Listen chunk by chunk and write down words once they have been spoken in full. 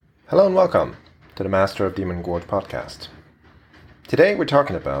Hello and welcome to the Master of Demon Gorge podcast. Today we're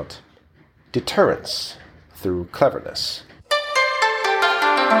talking about deterrence through cleverness.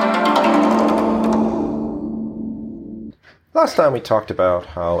 Last time we talked about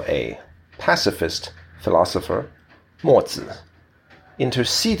how a pacifist philosopher, Mozi,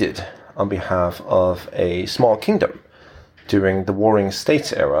 interceded on behalf of a small kingdom during the Warring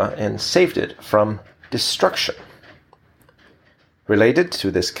States era and saved it from destruction. Related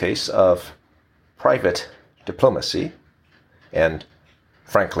to this case of private diplomacy, and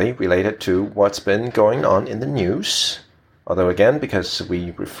frankly related to what's been going on in the news, although again, because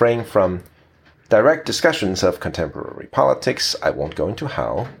we refrain from direct discussions of contemporary politics, I won't go into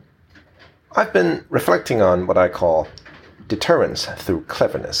how. I've been reflecting on what I call deterrence through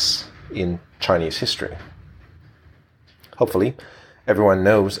cleverness in Chinese history. Hopefully, everyone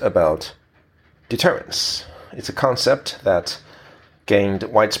knows about deterrence. It's a concept that gained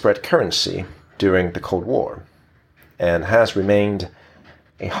widespread currency during the Cold War and has remained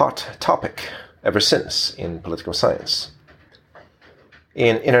a hot topic ever since in political science.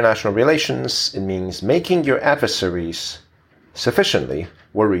 In international relations, it means making your adversaries sufficiently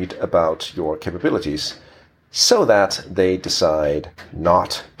worried about your capabilities so that they decide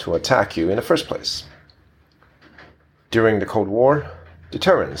not to attack you in the first place. During the Cold War,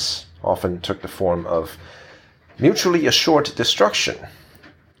 deterrence often took the form of mutually assured destruction.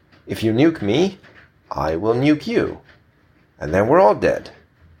 If you nuke me, I will nuke you, and then we're all dead.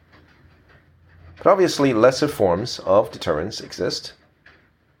 But obviously, lesser forms of deterrence exist.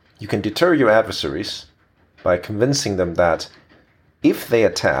 You can deter your adversaries by convincing them that if they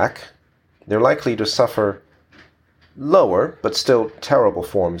attack, they're likely to suffer lower but still terrible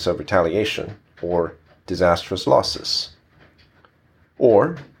forms of retaliation or disastrous losses.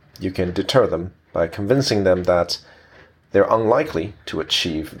 Or you can deter them by convincing them that they're unlikely to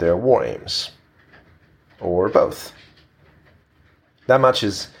achieve their war aims. Or both. That much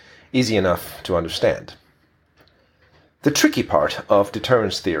is easy enough to understand. The tricky part of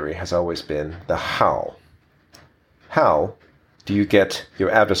deterrence theory has always been the how. How do you get your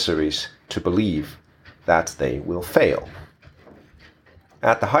adversaries to believe that they will fail?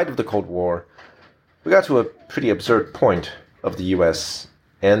 At the height of the Cold War, we got to a pretty absurd point of the US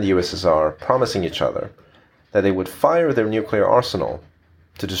and the USSR promising each other that they would fire their nuclear arsenal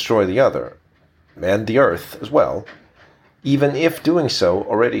to destroy the other, and the Earth as well, even if doing so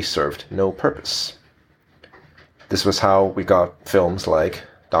already served no purpose. This was how we got films like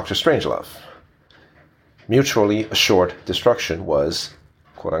Dr. Strangelove. Mutually assured destruction was,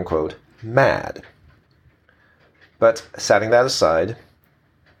 quote-unquote, mad. But setting that aside,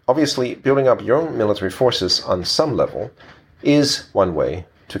 obviously building up your own military forces on some level is one way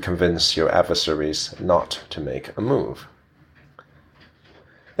to convince your adversaries not to make a move.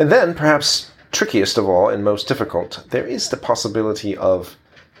 And then, perhaps trickiest of all and most difficult, there is the possibility of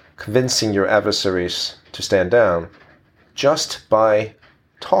convincing your adversaries to stand down just by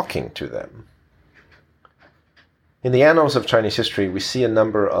talking to them. In the annals of Chinese history, we see a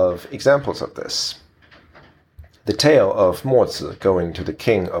number of examples of this. The tale of Mozi going to the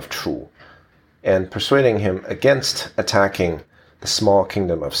king of Chu and persuading him against attacking the small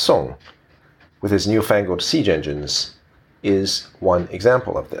kingdom of Song with his newfangled siege engines is one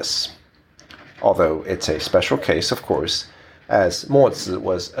example of this. Although it's a special case, of course, as Mozi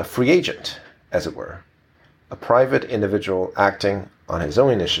was a free agent, as it were, a private individual acting on his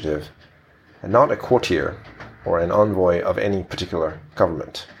own initiative, and not a courtier or an envoy of any particular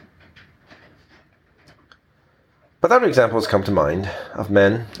government. But other examples come to mind of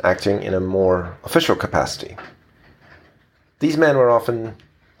men acting in a more official capacity. These men were often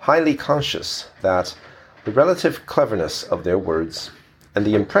highly conscious that the relative cleverness of their words and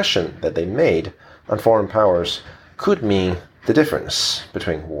the impression that they made on foreign powers could mean the difference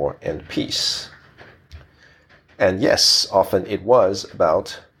between war and peace. And yes, often it was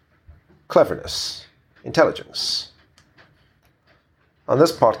about cleverness, intelligence. On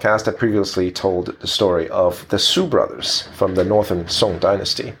this podcast, I previously told the story of the Su brothers from the northern Song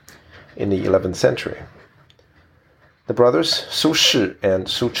dynasty in the 11th century. The brothers Su Shi and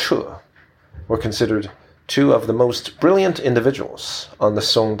Su Che were considered two of the most brilliant individuals on the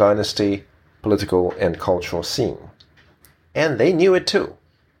Song dynasty political and cultural scene. And they knew it too.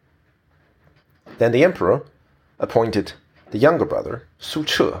 Then the emperor appointed the younger brother, Su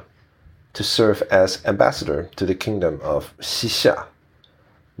Che, to serve as ambassador to the kingdom of Xixia,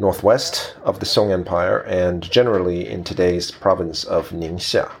 northwest of the Song Empire and generally in today's province of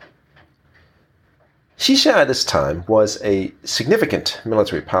Ningxia. Xixia at this time was a significant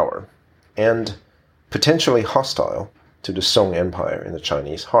military power and potentially hostile to the Song Empire in the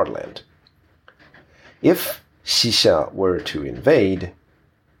Chinese heartland. If Xixia were to invade,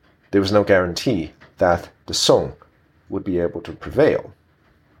 there was no guarantee that the Song would be able to prevail.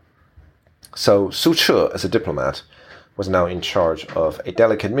 So Su Ce, as a diplomat, was now in charge of a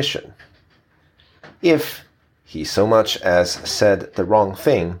delicate mission. If he so much as said the wrong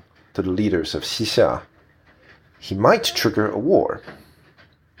thing to the leaders of Xixia, he might trigger a war.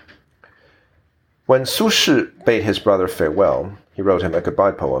 When Su Shi bade his brother farewell, he wrote him a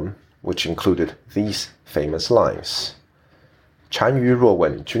goodbye poem, which included these famous lines: 单于若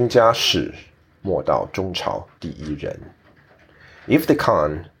问君家事，莫道中朝第一人. If the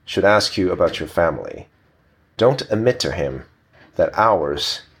Khan should ask you about your family, don't admit to him that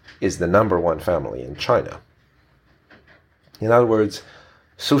ours is the number one family in China. In other words,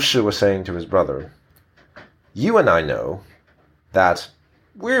 Su Shi was saying to his brother, you and I know that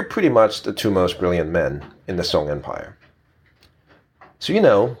we're pretty much the two most brilliant men in the Song Empire. So you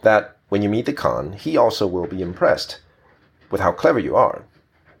know that when you meet the Khan, he also will be impressed with how clever you are.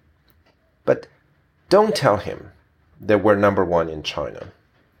 But don't tell him that we're number one in China.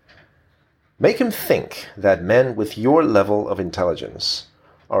 Make him think that men with your level of intelligence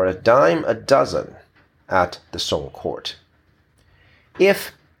are a dime a dozen at the Song court.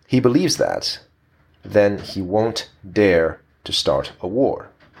 If he believes that, then he won't dare to start a war.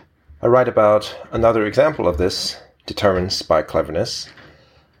 I write about another example of this, Deterrence by Cleverness,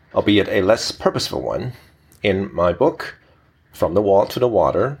 albeit a less purposeful one, in my book, From the Wall to the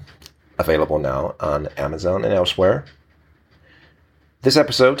Water, available now on Amazon and elsewhere. This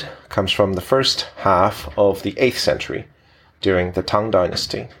episode comes from the first half of the 8th century, during the Tang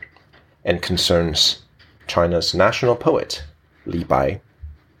Dynasty, and concerns China's national poet, Li Bai.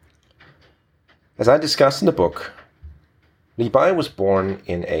 As I discussed in the book, Li Bai was born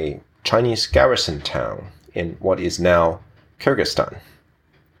in a Chinese garrison town in what is now Kyrgyzstan,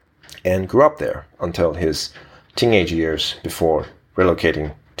 and grew up there until his teenage years before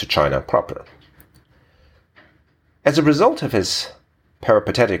relocating to China proper. As a result of his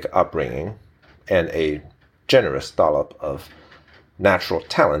peripatetic upbringing and a generous dollop of natural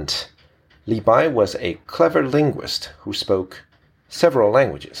talent, Li Bai was a clever linguist who spoke several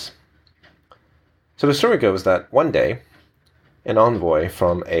languages. So the story goes that one day, an envoy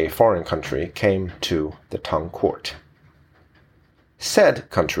from a foreign country came to the Tang court. Said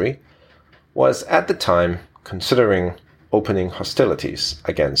country was at the time considering opening hostilities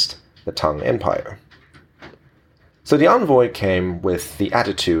against the Tang Empire. So the envoy came with the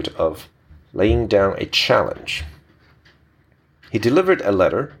attitude of laying down a challenge. He delivered a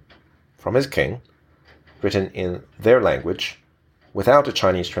letter from his king, written in their language, without a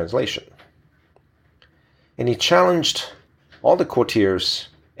Chinese translation. And he challenged all the courtiers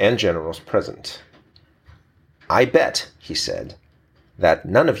and generals present. I bet, he said, that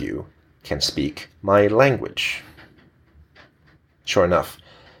none of you can speak my language. Sure enough,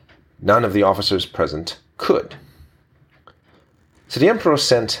 none of the officers present could. So the emperor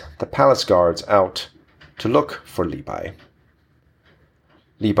sent the palace guards out to look for Li Bai.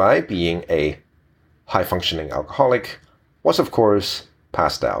 Li Bai, being a high-functioning alcoholic, was of course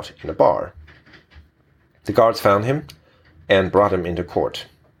passed out in a bar. The guards found him and brought him into court,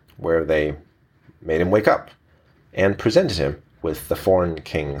 where they made him wake up and presented him with the foreign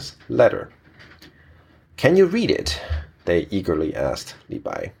king's letter. Can you read it? They eagerly asked Li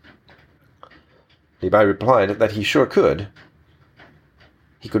Bai. Li Bai replied that he sure could.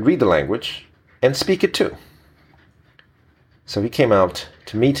 He could read the language and speak it too. So he came out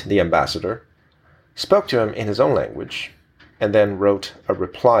to meet the ambassador, spoke to him in his own language, and then wrote a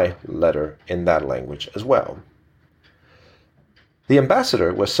reply letter in that language as well. The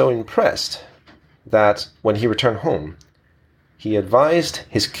ambassador was so impressed that when he returned home, he advised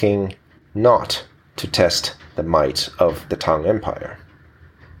his king not to test the might of the Tang Empire.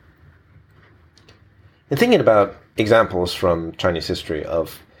 In thinking about examples from Chinese history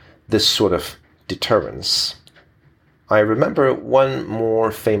of this sort of deterrence, I remember one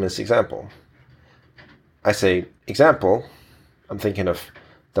more famous example. I say example, I'm thinking of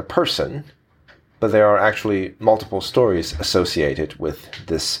the person, but there are actually multiple stories associated with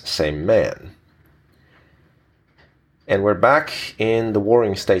this same man. And we're back in the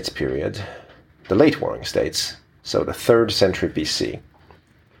Warring States period, the late Warring States, so the 3rd century BC,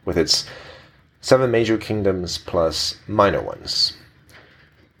 with its 7 major kingdoms plus minor ones.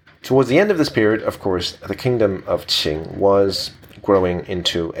 Towards the end of this period, of course, the kingdom of Qing was growing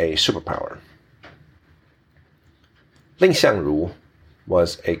into a superpower. Ling Xiangru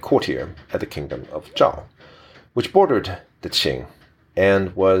was a courtier at the kingdom of Zhao, which bordered the Qing,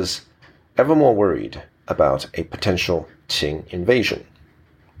 and was ever more worried about a potential Qing invasion.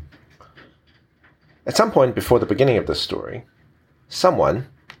 At some point before the beginning of the story, someone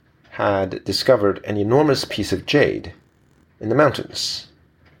had discovered an enormous piece of jade in the mountains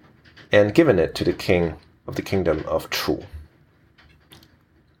and given it to the king of the kingdom of Chu.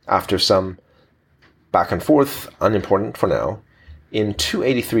 After some back and forth, unimportant for now, in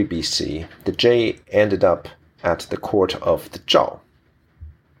 283 BC, the jade ended up at the court of the Zhao.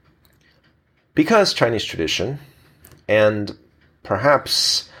 Because Chinese tradition, and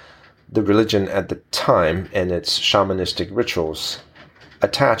perhaps the religion at the time and its shamanistic rituals,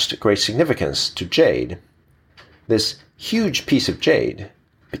 attached great significance to jade, this huge piece of jade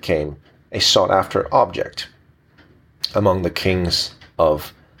became a sought-after object among the kings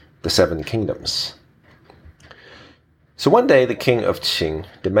of the seven kingdoms. So one day the king of Qing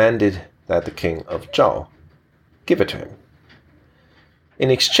demanded that the king of Zhao give it to him. In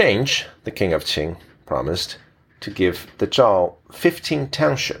exchange, the king of Qing promised to give the Zhao 15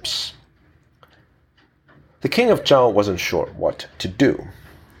 townships. The king of Zhao wasn't sure what to do.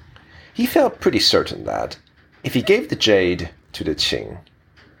 He felt pretty certain that if he gave the jade to the Qing,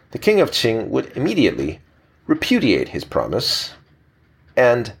 the king of Qing would immediately repudiate his promise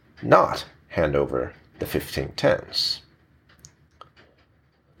and not hand over the 15 towns.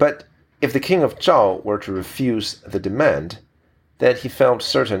 But if the king of Zhao were to refuse the demand, then he felt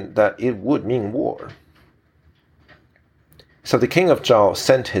certain that it would mean war. So the king of Zhao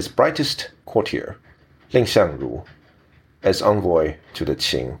sent his brightest courtier, Ling Xiangru, as envoy to the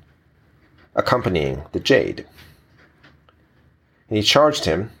Qing, accompanying the jade. And he charged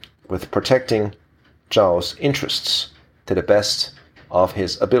him with protecting Zhao's interests to the best of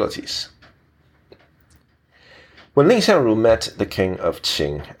his abilities. When Ling Xiangru met the king of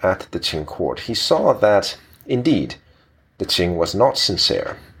Qing at the Qing court, he saw that, indeed, the Qing was not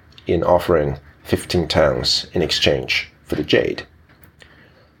sincere in offering 15 towns in exchange for the jade.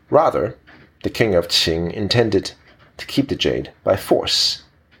 Rather, the king of Qing intended to keep the jade by force,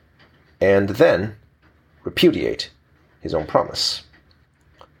 and then repudiate his own promise.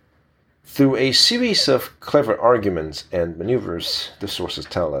 Through a series of clever arguments and maneuvers, the sources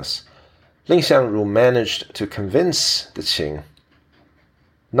tell us, Ling Xiangru managed to convince the Qing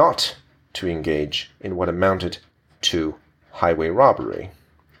not to engage in what amounted to highway robbery,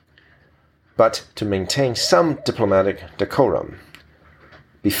 but to maintain some diplomatic decorum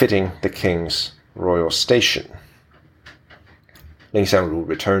befitting the king's royal station. Ling Xiangru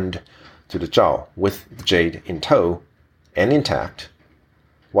returned to the Zhao with the jade in tow and intact,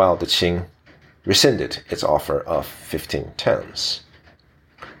 while the Qing rescinded its offer of 15 towns.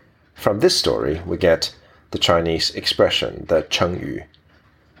 From this story, we get the Chinese expression, the Chengyu,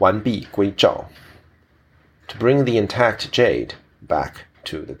 完璧归赵, to bring the intact jade back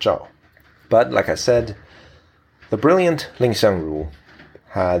to the Zhao. But, like I said, the brilliant Ling Xiangru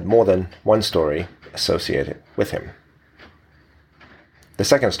had more than one story associated with him. The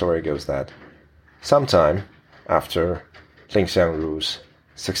second story goes that sometime after Ling Xiangru's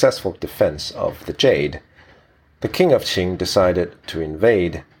successful defense of the jade, the king of Qing decided to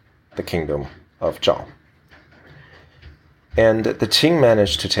invade the kingdom of Zhao. And the Qing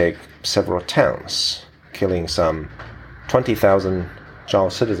managed to take several towns, killing some 20,000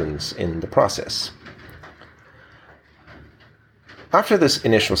 Zhao citizens in the process. After this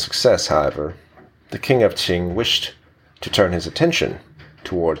initial success, however, the king of Qing wished to turn his attention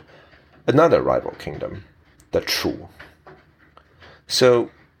toward another rival kingdom, the Chu.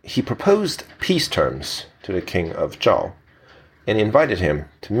 So he proposed peace terms to the king of Zhao and invited him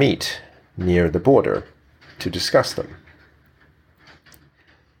to meet near the border to discuss them.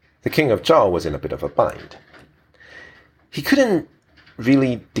 The king of Zhao was in a bit of a bind. He couldn't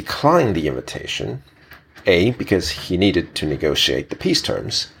really decline the invitation, A, because he needed to negotiate the peace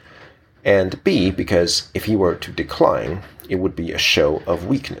terms, and B, because if he were to decline, it would be a show of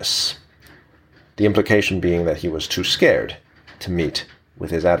weakness. The implication being that he was too scared to meet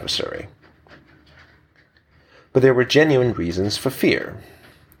with his adversary. But there were genuine reasons for fear.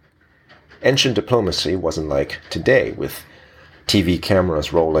 Ancient diplomacy wasn't like today, with TV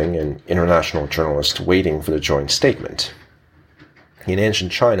cameras rolling and international journalists waiting for the joint statement. In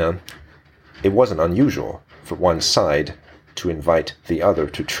ancient China, it wasn't unusual for one side to invite the other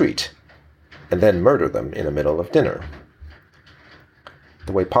to treat, and then murder them in the middle of dinner.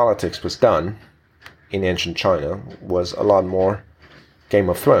 The way politics was done in ancient China was a lot more Game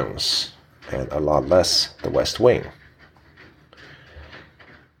of Thrones, and a lot less The West Wing.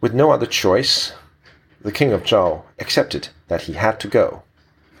 With no other choice, the king of Zhao accepted that he had to go.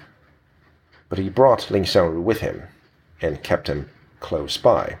 But he brought Ling Xiangru with him and kept him close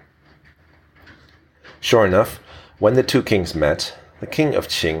by. Sure enough, when the two kings met, the king of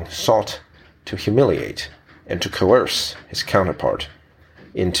Qing sought to humiliate and to coerce his counterpart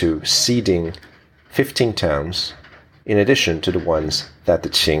into ceding 15 towns in addition to the ones that the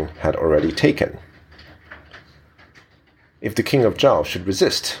Qing had already taken. If the king of Zhao should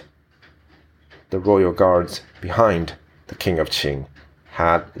resist, the royal guards behind the king of Qing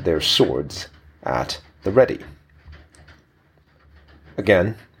had their swords at the ready.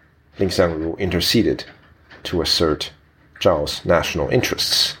 Again, Ling Xiangru interceded to assert Zhao's national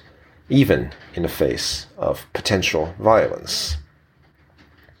interests, even in the face of potential violence.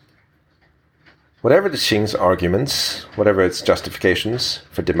 Whatever the Qing's arguments, whatever its justifications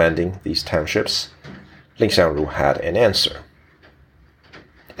for demanding these townships, Ling Xiangru had an answer.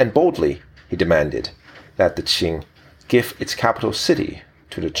 And boldly he demanded that the Qing give its capital city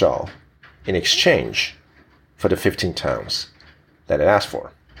to the Zhao in exchange for the 15 towns that it asked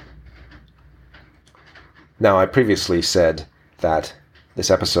for. Now, I previously said that this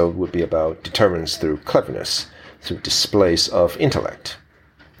episode would be about deterrence through cleverness, through displays of intellect.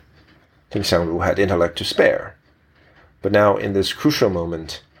 Ling Xiangru had intellect to spare, but now in this crucial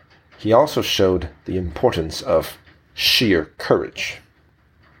moment, he also showed the importance of sheer courage.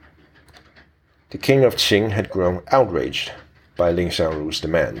 The king of Qing had grown outraged by Ling Xiangru's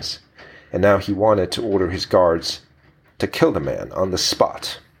demands, and now he wanted to order his guards to kill the man on the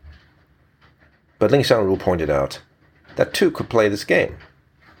spot. But Ling Xiangru pointed out that two could play this game.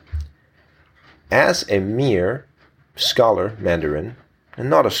 As a mere scholar Mandarin, and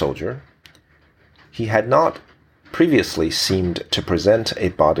not a soldier, he had not previously seemed to present a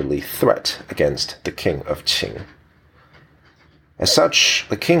bodily threat against the king of Qing. As such,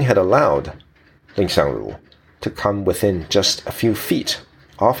 the king had allowed Ling Xiangru to come within just a few feet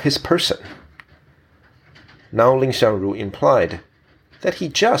of his person. Now Ling Xiangru implied that he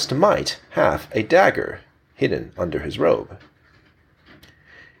just might have a dagger hidden under his robe.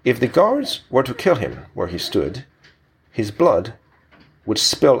 If the guards were to kill him where he stood, his blood would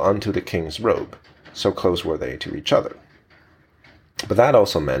spill onto the king's robe, so close were they to each other. But that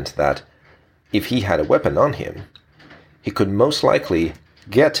also meant that if he had a weapon on him, he could most likely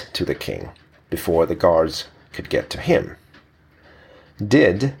get to the king before the guards could get to him.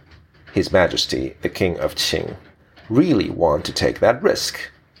 Did His Majesty, the King of Qing, really want to take that risk?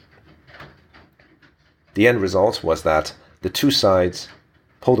 The end result was that the two sides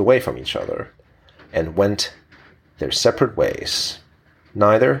pulled away from each other and went their separate ways,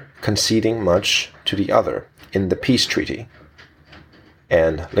 neither conceding much to the other in the peace treaty.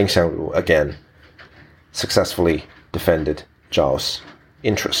 And Ling Xiangru again successfully defended Zhao's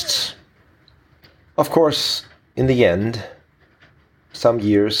interests. Of course, in the end, some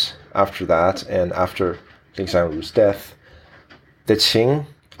years after that and after Ling Xiangru's death, the Qing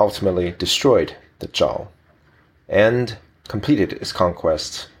ultimately destroyed the Zhao and completed its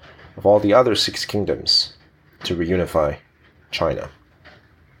conquest of all the other 6 kingdoms to reunify China.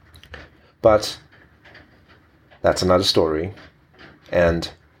 But that's another story,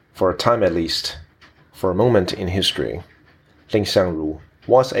 and for a time at least, for a moment in history, Ling Xiangru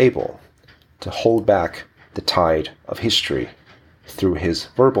was able to hold back the tide of history through his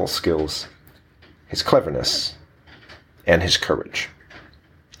verbal skills, his cleverness, and his courage.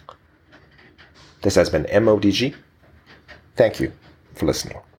 This has been MODG. Thank you for listening.